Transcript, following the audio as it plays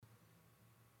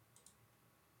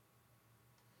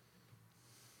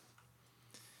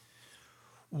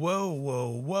Whoa, whoa,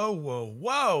 whoa, whoa,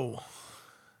 whoa.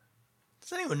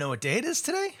 Does anyone know what day it is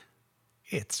today?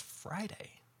 It's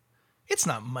Friday. It's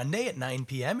not Monday at 9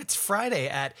 p.m. It's Friday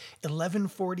at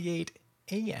 11:48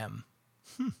 a.m.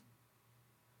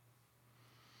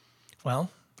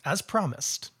 Well, as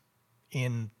promised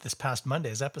in this past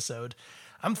Monday's episode,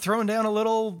 I'm throwing down a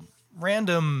little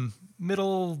random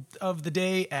middle of the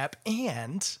day app,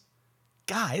 and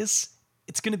guys,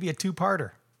 it's going to be a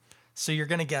two-parter. So you're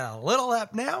going to get a little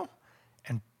app now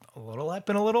and a little app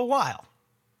in a little while.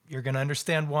 You're going to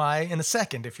understand why in a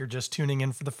second if you're just tuning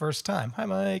in for the first time. Hi,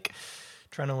 Mike.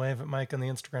 Trying to wave at Mike on the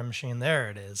Instagram machine. There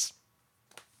it is.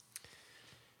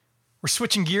 We're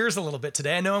switching gears a little bit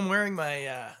today. I know I'm wearing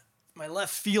my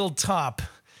left field top.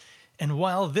 And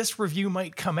while this review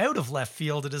might come out of left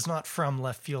field, it is not from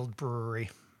Left Field Brewery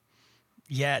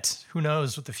yet. Who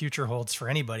knows what the future holds for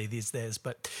anybody these days.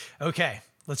 But okay,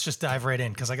 let's just dive right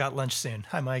in because I got lunch soon.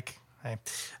 Hi, Mike.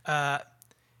 Hi.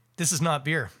 This is not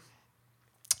beer.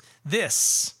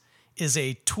 This is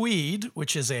a Tweed,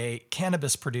 which is a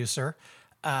cannabis producer,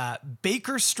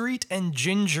 Baker Street and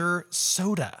Ginger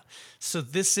Soda. So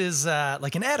this is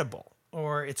like an edible,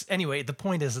 or it's anyway. The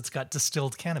point is, it's got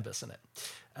distilled cannabis in it.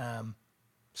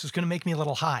 So it's going to make me a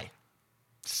little high.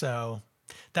 So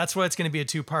that's why it's going to be a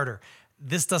two-parter.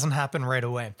 This doesn't happen right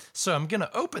away. So I'm going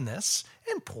to open this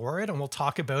and pour it, and we'll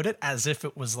talk about it as if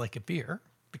it was like a beer,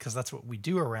 because that's what we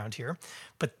do around here.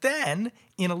 But then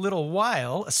in a little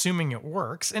while, assuming it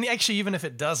works, and actually even if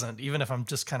it doesn't, even if I'm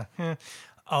just kind of,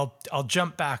 I'll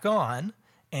jump back on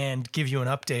and give you an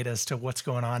update as to what's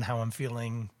going on, how I'm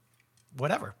feeling,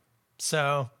 whatever.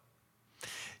 So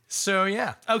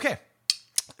yeah. Okay.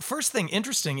 First thing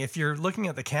interesting, if you're looking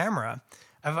at the camera,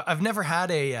 I've never had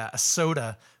a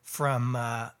soda from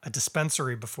a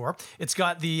dispensary before. It's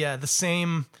got the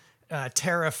same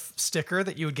tariff sticker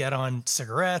that you would get on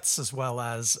cigarettes as well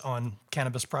as on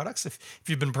cannabis products. If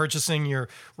you've been purchasing your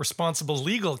responsible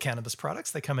legal cannabis products,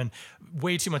 they come in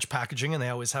way too much packaging and they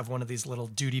always have one of these little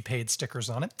duty paid stickers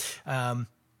on it.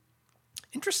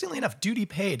 Interestingly enough, duty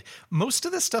paid. Most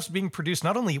of this stuff's being produced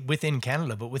not only within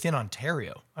Canada, but within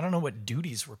Ontario. I don't know what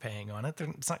duties we're paying on it.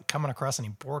 It's not coming across any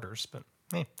borders, but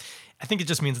hey, I think it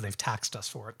just means they've taxed us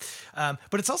for it.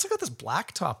 But it's also got this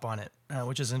black top on it,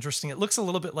 which is interesting. It looks a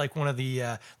little bit like one of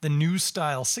the new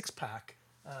style six-pack.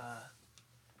 I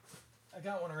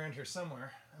got one around here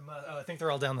somewhere. I think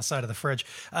they're all down the side of the fridge.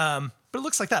 But it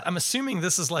looks like that. I'm assuming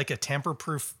this is like a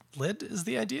tamper-proof lid is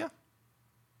the idea.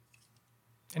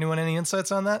 Anyone any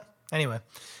insights on that? Anyway,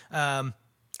 as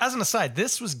an aside,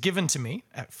 this was given to me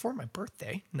for my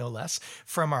birthday, no less,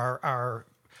 from our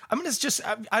I'm going to just,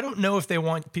 I don't know if they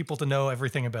want people to know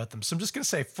everything about them. So I'm just going to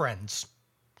say friends.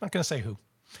 I'm not going to say who.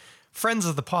 Friends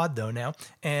of the pod, though, now.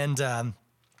 And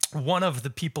one of the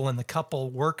people in the couple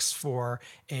works for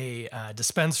a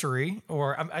dispensary,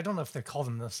 or I don't know if they call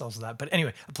themselves that, but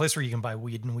anyway, a place where you can buy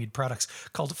weed and weed products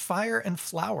called Fire and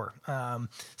Flower.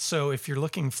 So if you're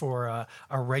looking for a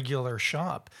regular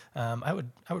shop, I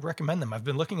would recommend them. I've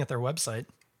been looking at their website.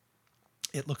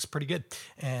 It looks pretty good.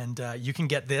 And you can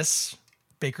get this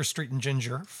Baker Street and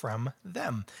Ginger from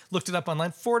them. Looked it up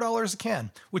online, $4 a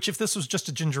can, which if this was just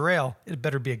a ginger ale, it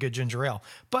better be a good ginger ale.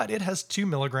 But it has 2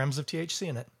 milligrams of THC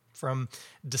in it from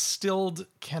distilled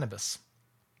cannabis.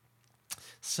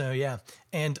 So yeah,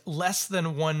 and less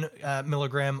than 1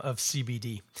 milligram of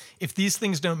CBD. If these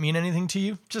things don't mean anything to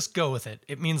you, just go with it.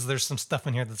 It means there's some stuff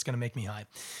in here that's going to make me high.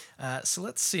 So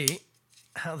let's see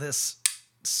how this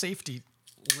safety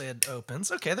lid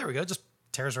opens. Okay, there we go. Just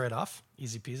tears right off.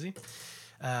 Easy peasy.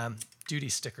 Duty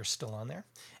sticker's still on there.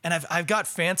 And I've got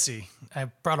fancy. I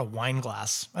brought a wine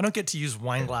glass. I don't get to use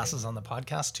wine glasses on the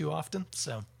podcast too often,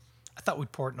 so I thought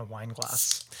we'd pour it in a wine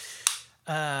glass.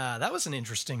 That was an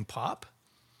interesting pop.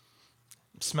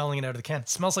 I'm smelling it out of the can. It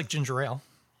smells like ginger ale.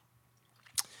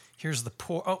 Here's the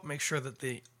pour. Oh, make sure that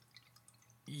the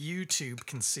YouTube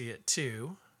can see it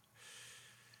too.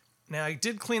 Now, I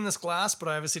did clean this glass, but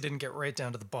I obviously didn't get right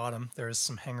down to the bottom. There's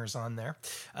some hangers on there.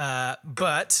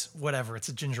 But whatever, it's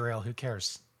a ginger ale. Who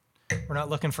cares? We're not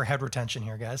looking for head retention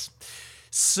here, guys.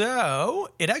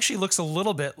 So it actually looks a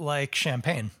little bit like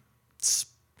champagne. It's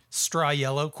straw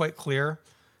yellow, quite clear,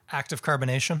 active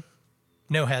carbonation.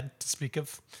 No head to speak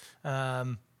of.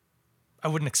 I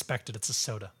wouldn't expect it. It's a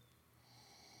soda.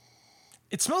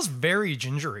 It smells very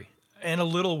gingery and a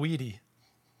little weedy.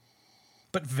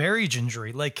 But very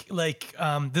gingery. Like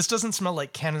this doesn't smell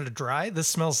like Canada Dry. This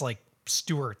smells like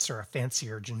Stewart's or a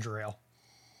fancier ginger ale.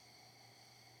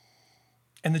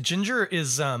 And the ginger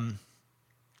is,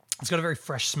 it's got a very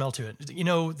fresh smell to it. You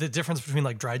know, the difference between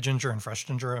like dry ginger and fresh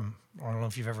ginger, I don't know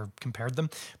if you've ever compared them,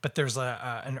 but there's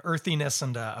an earthiness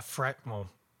and a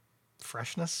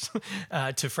freshness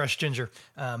to fresh ginger.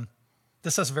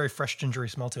 This has a very fresh gingery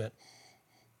smell to it.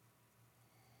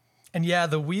 And yeah,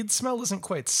 the weed smell isn't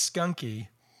quite skunky.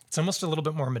 It's almost a little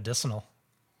bit more medicinal,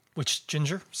 which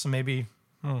ginger. So maybe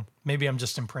I'm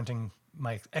just imprinting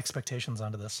my expectations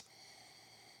onto this.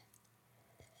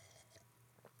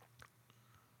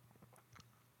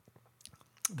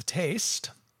 The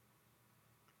taste.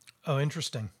 Oh,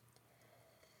 interesting.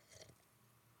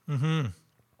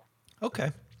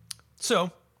 Okay.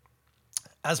 So,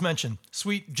 as mentioned,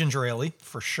 sweet ginger ale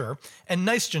for sure, and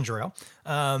nice ginger ale.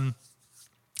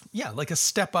 Yeah, like a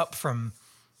step up from,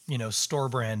 store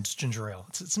brand ginger ale.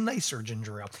 It's nicer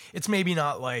ginger ale. It's maybe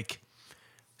not like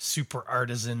super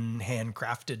artisan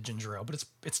handcrafted ginger ale, but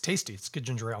it's tasty. It's good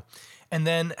ginger ale. And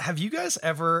then, have you guys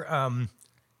ever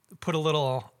put a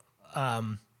little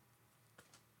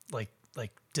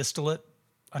like distillate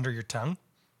under your tongue?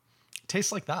 It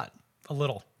tastes like that a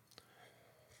little,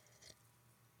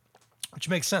 which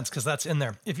makes sense because that's in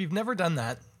there. If you've never done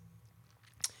that,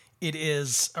 it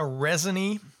is a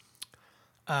resiny,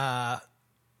 not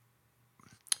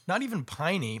even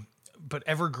piney, but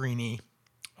evergreeny,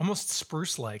 almost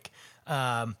spruce-like.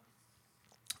 But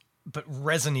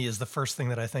resiny is the first thing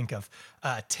that I think of.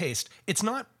 Taste. It's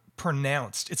not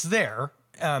pronounced. It's there.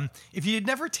 If you had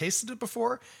never tasted it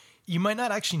before, you might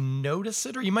not actually notice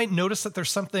it, or you might notice that there's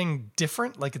something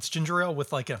different, like it's ginger ale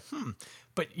with like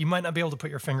but you might not be able to put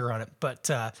your finger on it. But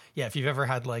yeah, if you've ever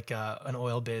had like an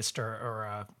oil-based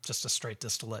or just a straight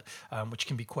distillate, which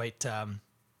can be quite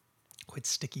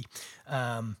sticky,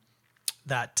 and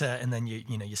then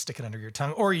you stick it under your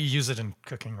tongue, or you use it in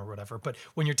cooking or whatever. But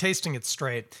when you're tasting it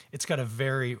straight, it's got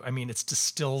it's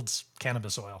distilled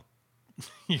cannabis oil.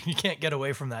 You can't get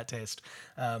away from that taste.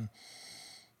 But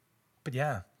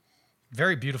yeah,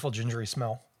 very beautiful gingery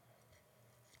smell.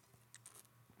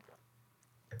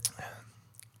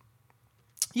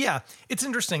 Yeah, it's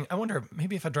interesting. I wonder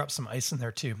maybe if I drop some ice in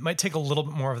there too. Might take a little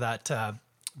bit more of that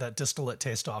distillate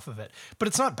taste off of it. But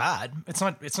it's not bad. It's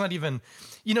not even,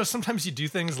 sometimes you do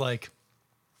things like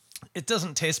it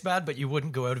doesn't taste bad, but you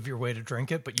wouldn't go out of your way to drink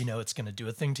it, but it's going to do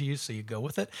a thing to you, so you go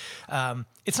with it.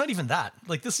 It's not even that.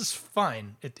 Like, this is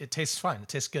fine. It tastes fine. It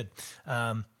tastes good.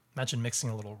 Imagine mixing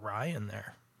a little rye in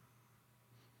there.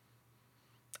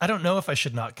 I don't know if I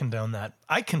should not condone that.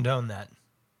 I condone that.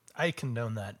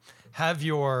 Have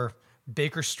your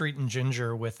Baker Street and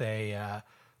ginger with a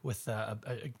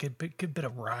good bit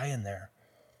of rye in there.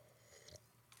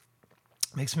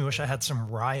 Makes me wish I had some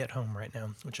rye at home right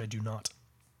now, which I do not.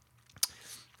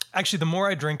 Actually, the more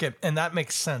I drink it, and that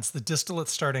makes sense, the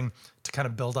distillate's starting to kind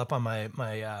of build up on my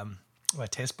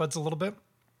taste buds a little bit.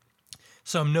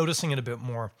 So I'm noticing it a bit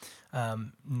more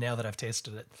now that I've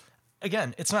tasted it.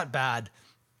 Again, it's not bad.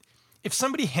 If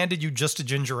somebody handed you just a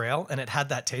ginger ale and it had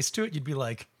that taste to it, you'd be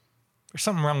like, there's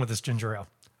something wrong with this ginger ale.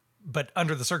 But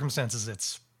under the circumstances,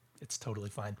 it's totally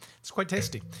fine. It's quite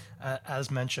tasty,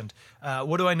 as mentioned.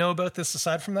 What do I know about this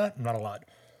aside from that? Not a lot.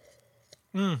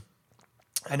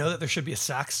 I know that there should be a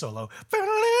sax solo.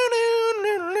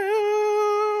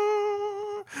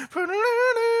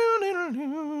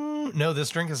 No, this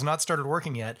drink has not started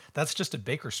working yet. That's just a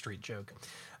Baker Street joke.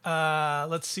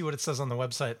 Let's see what it says on the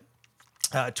website.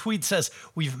 Tweed says,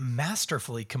 we've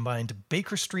masterfully combined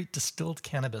Baker Street distilled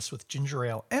cannabis with ginger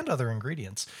ale and other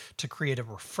ingredients to create a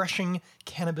refreshing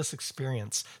cannabis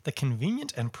experience. The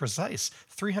convenient and precise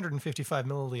 355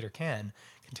 milliliter can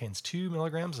contains 2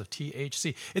 milligrams of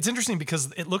THC. It's interesting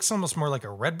because it looks almost more like a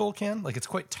Red Bull can. Like, it's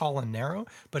quite tall and narrow,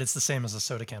 but it's the same as a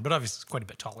soda can, but obviously it's quite a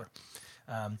bit taller.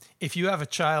 If you have a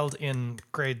child in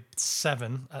grade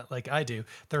 7, like I do,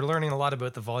 they're learning a lot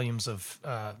about the volumes of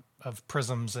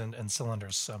prisms and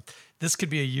cylinders. So this could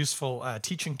be a useful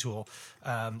teaching tool.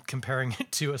 Comparing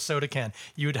it to a soda can,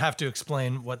 you would have to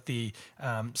explain what the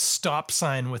stop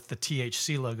sign with the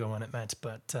THC logo on it meant.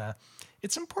 But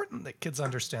it's important that kids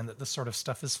understand that this sort of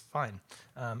stuff is fine,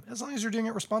 as long as you're doing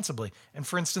it responsibly. And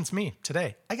for instance, me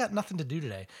today, I got nothing to do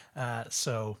today,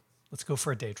 so let's go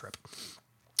for a day trip.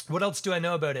 What else do I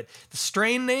know about it? The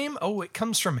strain name? Oh, it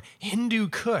comes from Hindu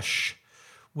Kush,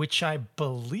 which I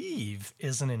believe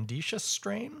is an Indica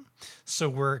strain. So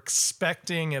we're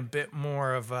expecting a bit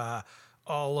more of a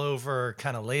all over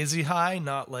kind of lazy high,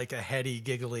 not like a heady,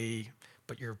 giggly,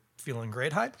 but you're feeling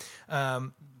great high.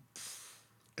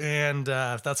 And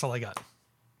that's all I got.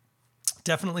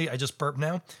 Definitely, I just burped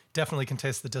now. Definitely can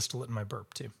taste the distillate in my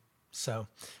burp too. So,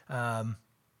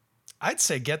 I'd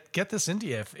say get this into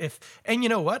you. And you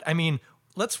know what? I mean,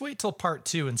 let's wait till part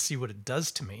 2 and see what it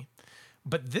does to me.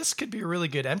 But this could be a really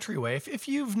good entryway. If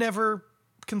you've never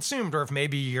consumed, or if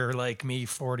maybe you're like me,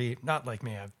 40, not like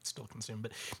me, I've still consumed,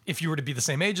 but if you were to be the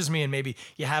same age as me and maybe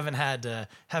you haven't had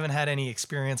any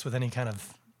experience with any kind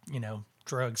of,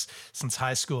 drugs since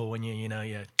high school when you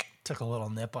took a little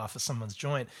nip off of someone's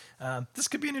joint. This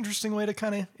could be an interesting way to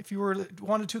kind of, if you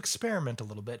wanted to experiment a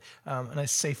little bit, a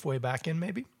nice safe way back in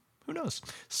maybe. Who knows?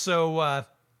 So I'm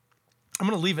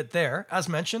going to leave it there. As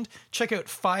mentioned, check out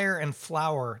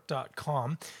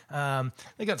fireandflower.com.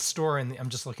 They got a store I'm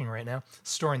just looking right now,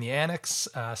 store in the Annex,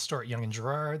 store at Yonge and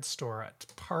Gerrard, store at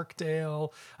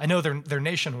Parkdale. I know they're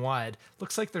nationwide.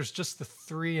 Looks like there's just the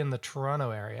 3 in the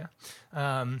Toronto area.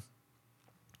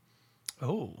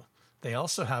 They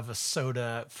also have a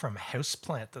soda from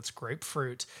Houseplant that's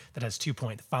grapefruit that has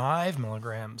 2.5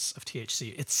 milligrams of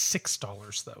THC. It's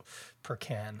 $6 though per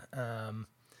can. And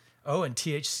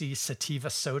THC Sativa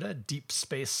Soda, Deep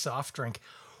Space Soft Drink.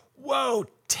 Whoa,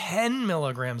 10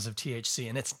 milligrams of THC,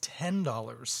 and it's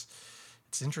 $10.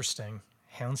 It's interesting.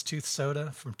 Houndstooth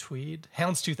Soda from Tweed.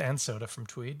 Houndstooth and Soda from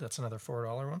Tweed. That's another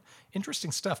 $4 one.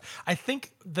 Interesting stuff. I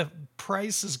think the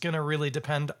price is going to really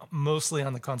depend mostly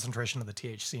on the concentration of the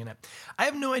THC in it. I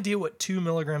have no idea what 2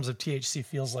 milligrams of THC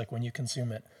feels like when you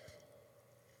consume it.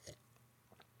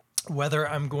 Whether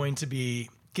I'm going to be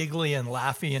giggly and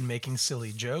laughy and making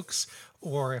silly jokes,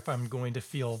 or if I'm going to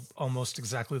feel almost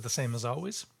exactly the same as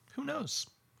always. Who knows?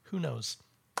 Who knows?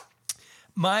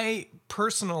 My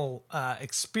personal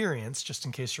experience, just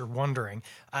in case you're wondering,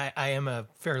 I am a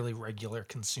fairly regular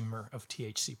consumer of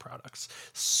THC products.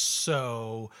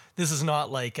 So this is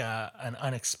not like an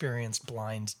unexperienced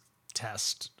blind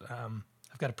test.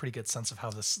 I've got a pretty good sense of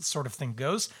how this sort of thing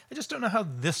goes. I just don't know how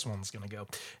this one's going to go.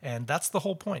 And that's the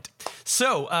whole point.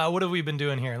 So what have we been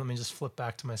doing here? Let me just flip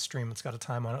back to my stream. It's got a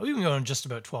time on it. We've been going just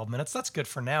about 12 minutes. That's good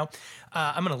for now.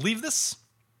 I'm going to leave this.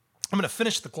 I'm going to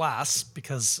finish the glass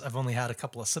because I've only had a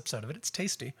couple of sips out of it. It's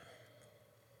tasty.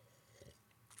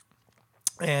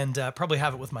 And probably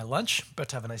have it with my lunch, but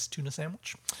to have a nice tuna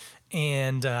sandwich.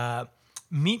 And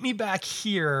meet me back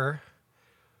here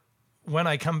when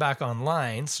I come back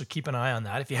online. So keep an eye on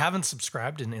that. If you haven't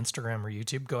subscribed in Instagram or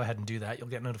YouTube, go ahead and do that. You'll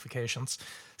get notifications.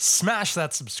 Smash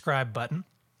that subscribe button,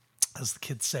 as the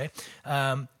kids say.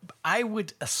 I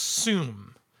would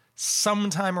assume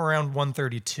sometime around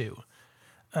 1:32.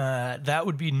 That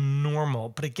would be normal.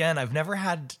 But again, I've never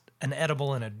had an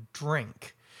edible and a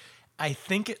drink. I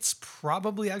think it's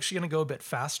probably actually going to go a bit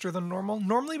faster than normal.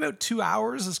 Normally about 2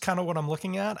 hours is kind of what I'm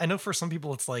looking at. I know for some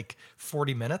people it's like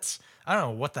 40 minutes. I don't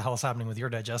know what the hell is happening with your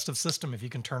digestive system if you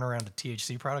can turn around a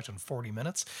THC product in 40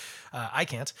 minutes. I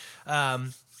can't.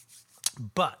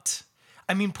 But,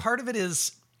 I mean, part of it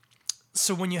is,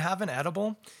 so when you have an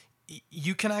edible,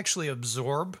 you can actually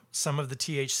absorb some of the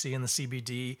THC and the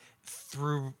CBD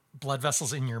through blood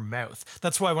vessels in your mouth.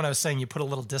 That's why when I was saying you put a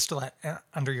little distillate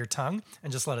under your tongue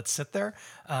and just let it sit there,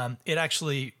 it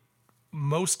actually,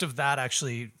 most of that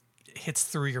actually hits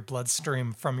through your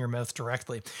bloodstream from your mouth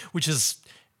directly, which is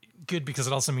good because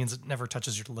it also means it never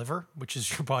touches your liver, which is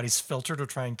your body's filter to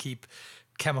try and keep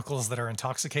chemicals that are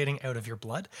intoxicating out of your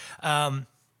blood.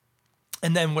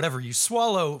 And then whatever you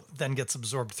swallow then gets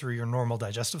absorbed through your normal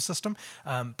digestive system.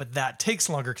 But that takes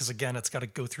longer because, again, it's got to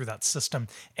go through that system.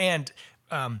 And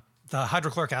the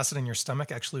hydrochloric acid in your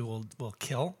stomach actually will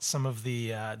kill some of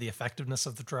the effectiveness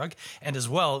of the drug. And as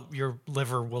well, your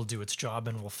liver will do its job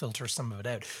and will filter some of it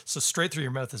out. So straight through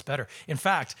your mouth is better. In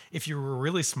fact, if you were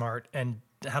really smart and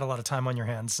had a lot of time on your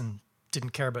hands and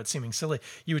didn't care about seeming silly,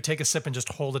 you would take a sip and just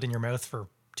hold it in your mouth for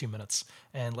 2 minutes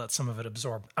and let some of it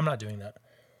absorb. I'm not doing that.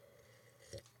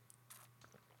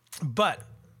 But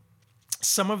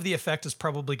some of the effect is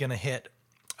probably going to hit,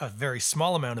 a very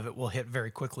small amount of it will hit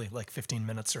very quickly, like 15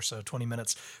 minutes or so, 20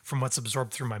 minutes from what's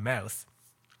absorbed through my mouth,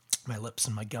 my lips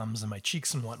and my gums and my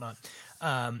cheeks and whatnot.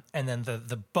 And then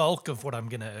the bulk of what I'm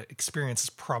going to experience is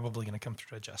probably going to come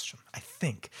through digestion, I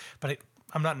think. But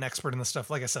I'm not an expert in this stuff.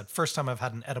 Like I said, first time I've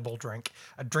had an edible drink.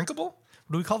 A drinkable?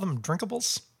 Do we call them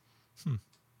drinkables?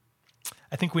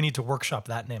 I think we need to workshop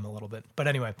that name a little bit. But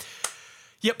anyway,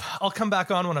 yep, I'll come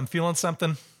back on when I'm feeling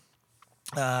something.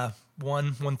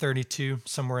 1:32,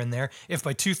 somewhere in there. If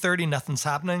by 2:30 nothing's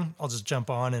happening, I'll just jump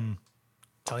on and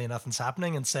tell you nothing's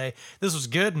happening and say this was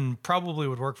good and probably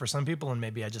would work for some people and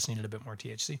maybe I just needed a bit more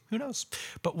THC. Who knows?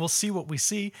 But we'll see what we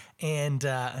see. And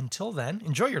until then,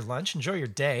 enjoy your lunch, enjoy your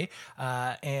day.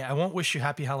 And I won't wish you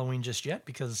happy Halloween just yet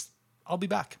because I'll be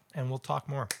back and we'll talk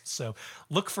more. So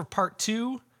look for part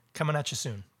 2 coming at you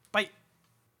soon. Bye.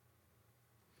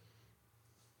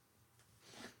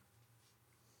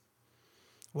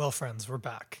 Well, friends, we're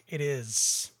back. It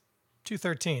is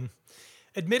 2:13.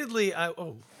 Admittedly,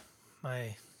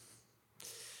 my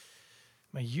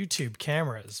My YouTube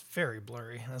camera is very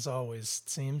blurry, as always, it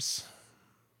seems.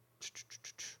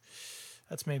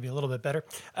 That's maybe a little bit better.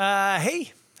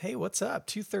 Hey, what's up?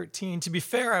 213. To be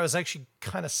fair, I was actually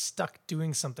kind of stuck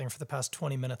doing something for the past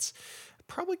 20 minutes.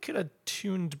 Probably could have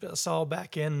tuned us all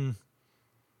back in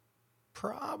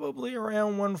probably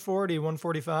around 140,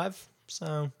 145.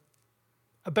 So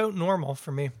about normal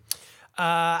for me.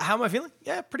 How am I feeling?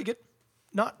 Yeah, pretty good.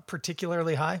 Not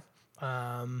particularly high.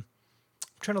 Trying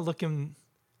to look in,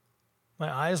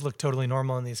 my eyes look totally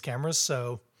normal in these cameras,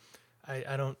 so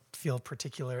I don't feel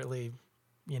particularly,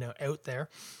 out there.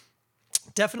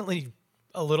 Definitely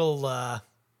a little high.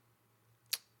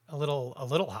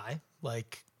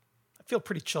 Like, I feel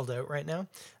pretty chilled out right now.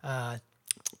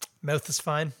 Mouth is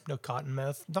fine. No cotton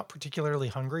mouth. Not particularly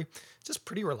hungry. Just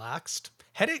pretty relaxed.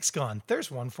 Headache's gone. There's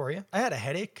one for you. I had a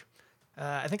headache.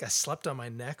 I think I slept on my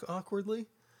neck awkwardly.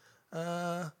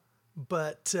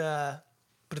 But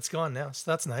it's gone now,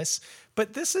 so that's nice.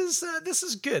 But this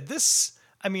is good.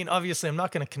 Obviously, I'm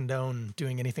not going to condone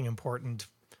doing anything important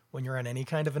when you're on any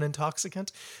kind of an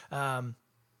intoxicant. But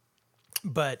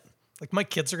like, my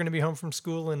kids are going to be home from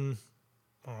school in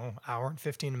hour and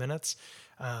 15 minutes.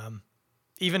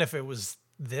 Even if it was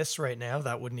this right now,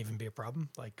 that wouldn't even be a problem.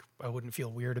 Like, I wouldn't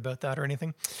feel weird about that or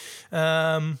anything.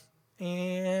 And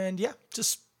yeah,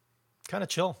 just kind of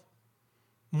chill.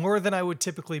 More than I would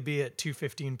typically be at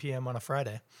 2:15 p.m. on a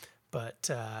Friday, but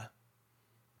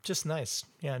just nice.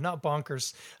 Yeah, not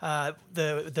bonkers.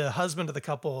 The husband of the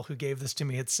couple who gave this to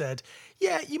me had said,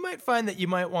 yeah, you might find that you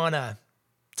might want to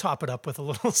top it up with a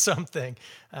little something,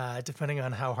 depending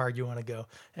on how hard you want to go.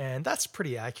 And that's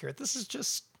pretty accurate. This is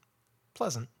just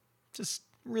pleasant, just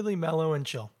really mellow and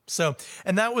chill. So,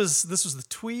 and this was the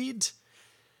Tweed.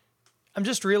 I'm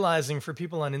just realizing, for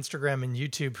people on Instagram and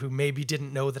YouTube who maybe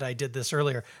didn't know that I did this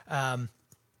earlier,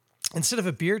 instead of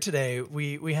a beer today,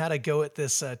 we had a go at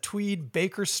this Tweed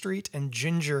Baker Street and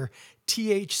Ginger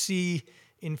THC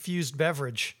infused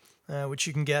beverage, which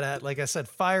you can get at, like I said,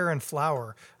 Fire and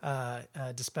Flower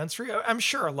dispensary. I'm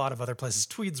sure a lot of other places.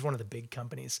 Tweed's one of the big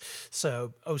companies.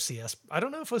 So OCS, I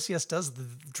don't know if OCS does the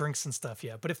drinks and stuff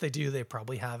yet, but if they do, they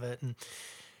probably have it. And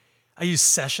I use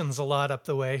Sessions a lot up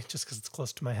the way just because it's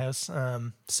close to my house.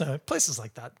 So places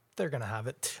like that, they're going to have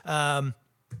it.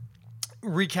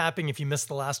 Recapping, if you missed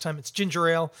the last time, it's ginger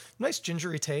ale, nice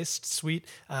gingery taste, sweet.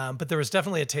 But there was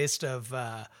definitely a taste of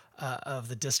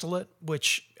the distillate,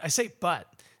 which I say,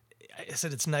 I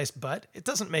said it's nice, but it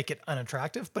doesn't make it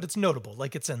unattractive, but it's notable,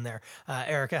 like it's in there.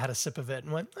 Erica had a sip of it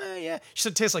and went, yeah. She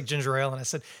said it tastes like ginger ale. And I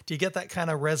said, do you get that kind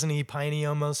of resiny, piney,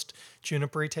 almost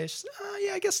juniper-y taste?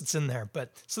 Yeah, I guess it's in there.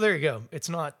 But so there you go. It's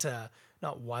not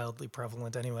wildly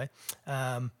prevalent anyway.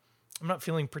 I'm not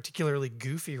feeling particularly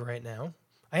goofy right now.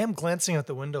 I am glancing out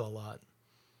the window a lot.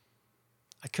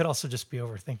 I could also just be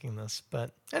overthinking this,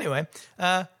 but anyway,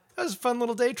 that was a fun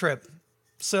little day trip.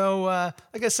 So,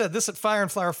 like I said, this at Fire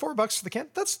and Flower, $4 for the can.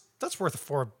 That's worth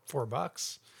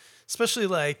 $4. Especially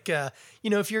like,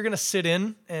 if you're going to sit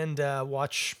in and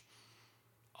watch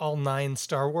all 9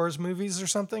 Star Wars movies or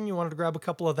something, you wanted to grab a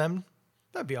couple of them,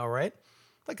 that'd be all right.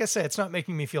 Like I say, it's not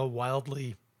making me feel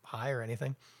wildly high or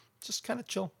anything. It's just kind of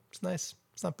chill. It's nice.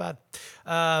 It's not bad.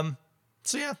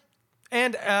 So yeah.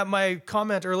 And my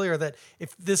comment earlier that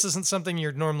if this isn't something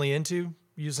you're normally into,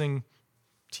 using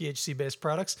THC-based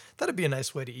products, that'd be a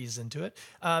nice way to ease into it.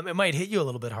 It might hit you a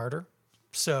little bit harder.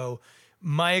 So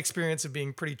my experience of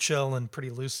being pretty chill and pretty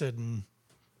lucid and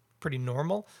pretty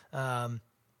normal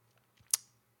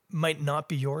might not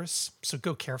be yours. So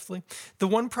go carefully. The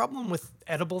one problem with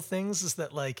edible things is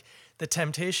that, like, the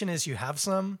temptation is you have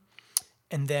some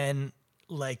and then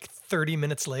like 30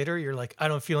 minutes later, you're like, I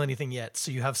don't feel anything yet.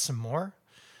 So you have some more.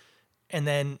 And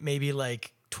then maybe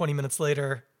like 20 minutes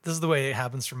later, this is the way it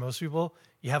happens for most people.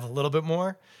 You have a little bit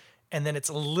more. And then it's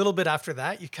a little bit after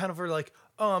that, you kind of are like,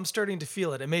 oh, I'm starting to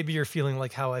feel it. And maybe you're feeling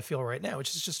like how I feel right now,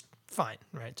 which is just fine,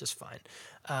 right? Just fine.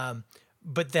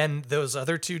 But then those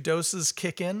other 2 doses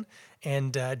kick in.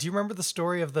 And do you remember the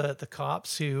story of the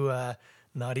cops who,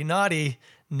 naughty,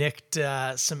 nicked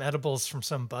some edibles from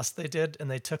some bust they did, and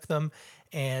they took them,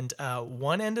 and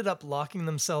one ended up locking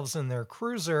themselves in their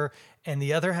cruiser, and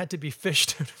the other had to be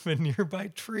fished out of a nearby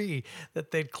tree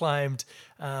that they'd climbed,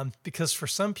 because for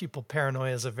some people,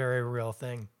 paranoia is a very real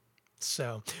thing.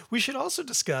 So we should also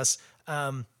discuss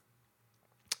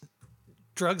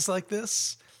drugs like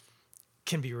this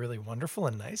can be really wonderful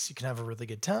and nice. You can have a really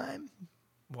good time.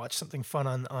 Watch something fun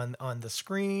on the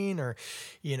screen, or,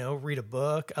 read a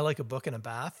book. I like a book in a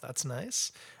bath. That's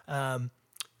nice. And,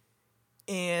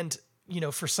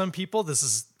 for some people, this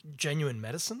is genuine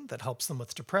medicine that helps them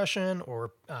with depression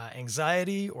or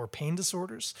anxiety or pain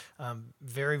disorders.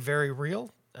 Very, very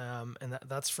real. And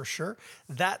that's for sure.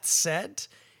 That said,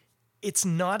 it's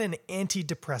not an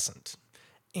antidepressant.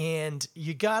 And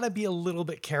you got to be a little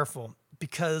bit careful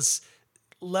because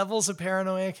levels of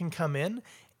paranoia can come in.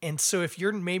 And so if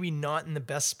you're maybe not in the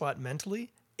best spot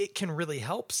mentally, it can really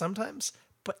help sometimes,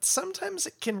 but sometimes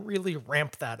it can really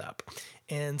ramp that up.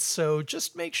 And so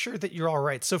just make sure that you're all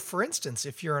right. So for instance,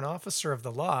 if you're an officer of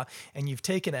the law and you've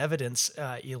taken evidence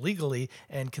illegally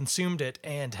and consumed it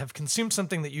and have consumed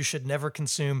something that you should never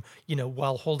consume,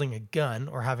 while holding a gun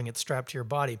or having it strapped to your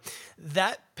body,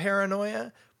 that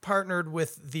paranoia partnered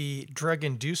with the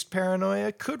drug-induced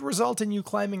paranoia could result in you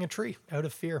climbing a tree out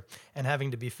of fear and having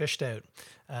to be fished out.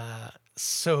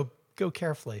 So go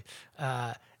carefully.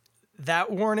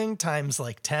 That warning times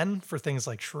like 10 for things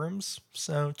like shrooms.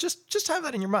 So just have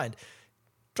that in your mind.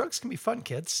 Drugs can be fun,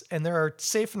 kids, and there are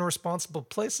safe and responsible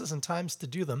places and times to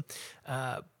do them.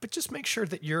 But just make sure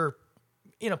that you're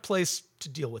in a place to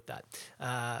deal with that.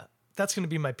 That's going to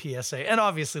be my PSA. And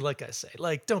obviously, like I say,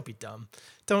 don't be dumb.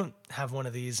 Don't have one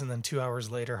of these and then 2 hours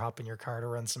later hop in your car to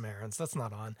run some errands. That's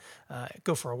not on.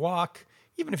 Go for a walk.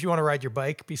 Even if you want to ride your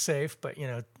bike, be safe, but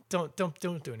don't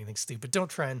do anything stupid. Don't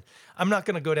try and, I'm not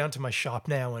going to go down to my shop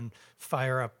now and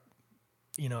fire up,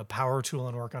 a power tool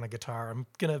and work on a guitar. I'm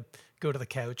going to go to the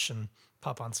couch and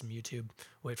pop on some YouTube,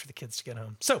 wait for the kids to get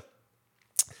home. So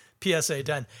PSA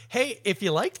done. Hey, if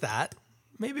you liked that,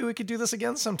 maybe we could do this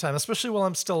again sometime, especially while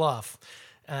I'm still off.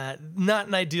 Not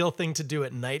an ideal thing to do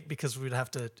at night because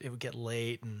it would get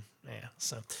late and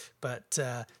but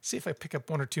see if I pick up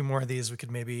one or two more of these, we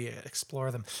could maybe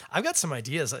explore them. I've got some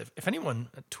ideas. If anyone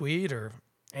at Tweed or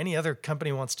any other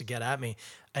company wants to get at me,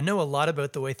 I know a lot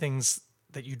about the way things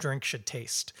that you drink should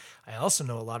taste. I also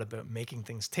know a lot about making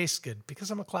things taste good because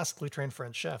I'm a classically trained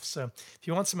French chef. So if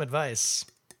you want some advice,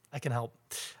 I can help.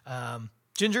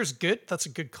 Ginger's good. That's a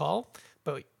good call.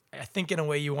 But I think in a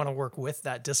way you want to work with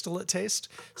that distillate taste.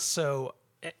 So,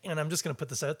 and I'm just going to put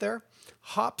this out there,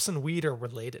 hops and weed are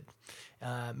related.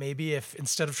 Maybe if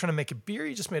instead of trying to make a beer,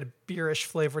 you just made a beerish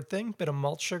flavored thing, bit of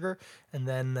malt sugar, and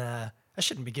then I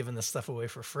shouldn't be giving this stuff away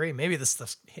for free. Maybe this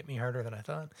stuff hit me harder than I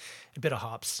thought. A bit of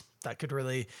hops, that could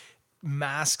really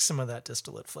mask some of that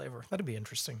distillate flavor. That'd be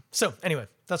interesting. So anyway,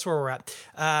 that's where we're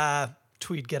at.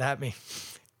 Tweed, get at me.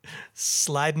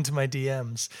 Slide into my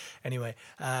DMs. Anyway,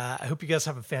 I hope you guys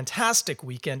have a fantastic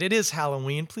weekend. It is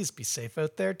Halloween. Please be safe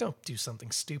out there. Don't do something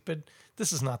stupid.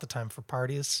 This is not the time for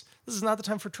parties. This is not the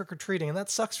time for trick-or-treating, and that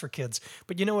sucks for kids.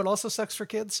 But you know what also sucks for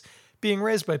kids? Being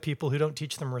raised by people who don't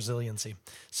teach them resiliency.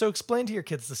 So explain to your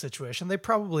kids the situation. They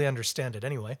probably understand it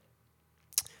anyway.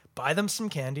 Buy them some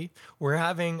candy. We're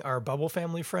having our Bubble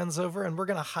family friends over, and we're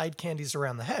going to hide candies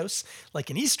around the house like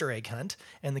an Easter egg hunt,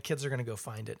 and the kids are going to go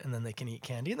find it, and then they can eat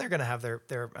candy, and they're going to have their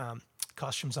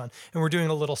costumes on. And we're doing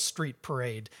a little street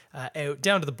parade out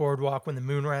down to the boardwalk when the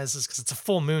moon rises, because it's a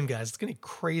full moon, guys. It's going to be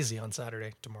crazy on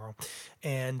Saturday, tomorrow.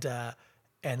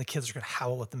 And the kids are going to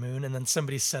howl at the moon. And then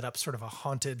somebody set up sort of a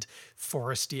haunted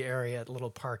foresty area at Little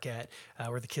Parkette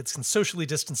where the kids can socially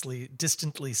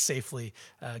distantly, safely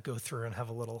go through and have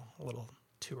a little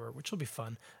tour, which will be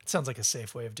fun. It sounds like a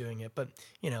safe way of doing it. But,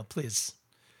 please,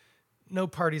 no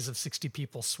parties of 60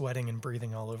 people sweating and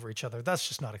breathing all over each other. That's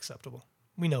just not acceptable.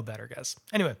 We know better, guys.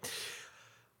 Anyway,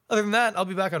 other than that, I'll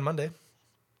be back on Monday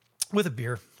with a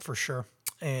beer for sure.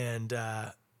 And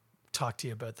talk to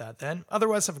you about that then.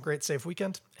 Otherwise, have a great, safe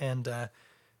weekend, and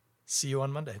see you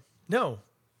on Monday. No,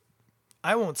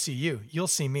 I won't see you. You'll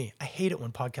see me. I hate it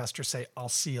when podcasters say, I'll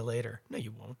see you later. No,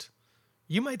 you won't.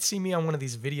 You might see me on one of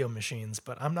these video machines,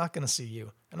 but I'm not going to see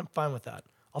you, and I'm fine with that.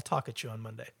 I'll talk at you on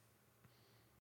Monday.